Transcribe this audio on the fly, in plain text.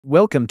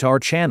Welcome to our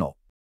channel.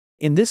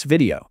 In this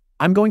video,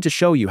 I'm going to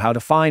show you how to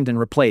find and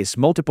replace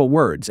multiple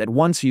words at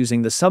once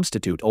using the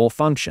substitute all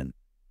function.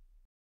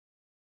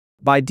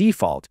 By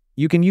default,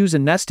 you can use a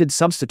nested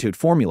substitute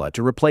formula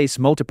to replace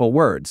multiple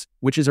words,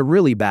 which is a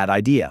really bad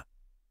idea.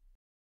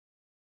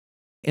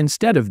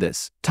 Instead of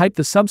this, type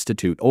the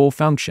substitute all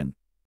function.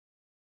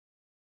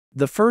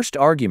 The first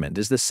argument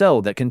is the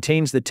cell that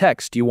contains the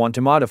text you want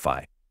to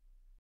modify.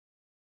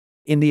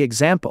 In the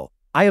example,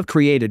 I have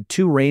created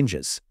two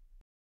ranges.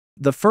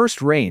 The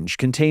first range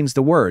contains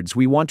the words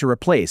we want to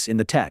replace in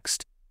the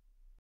text.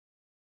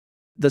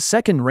 The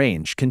second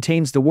range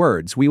contains the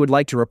words we would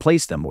like to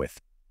replace them with.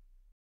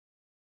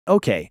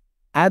 Okay,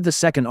 add the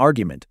second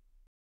argument.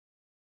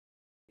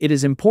 It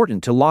is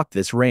important to lock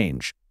this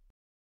range.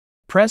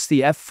 Press the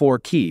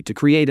F4 key to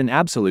create an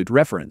absolute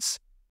reference.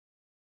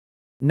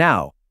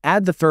 Now,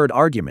 add the third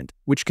argument,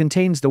 which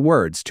contains the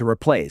words to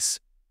replace.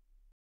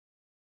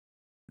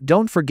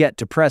 Don't forget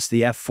to press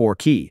the F4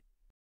 key.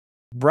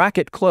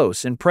 Bracket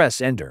close and press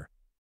enter.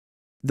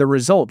 The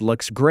result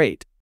looks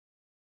great.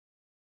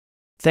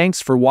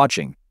 Thanks for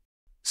watching.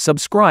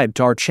 Subscribe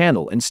to our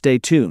channel and stay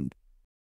tuned.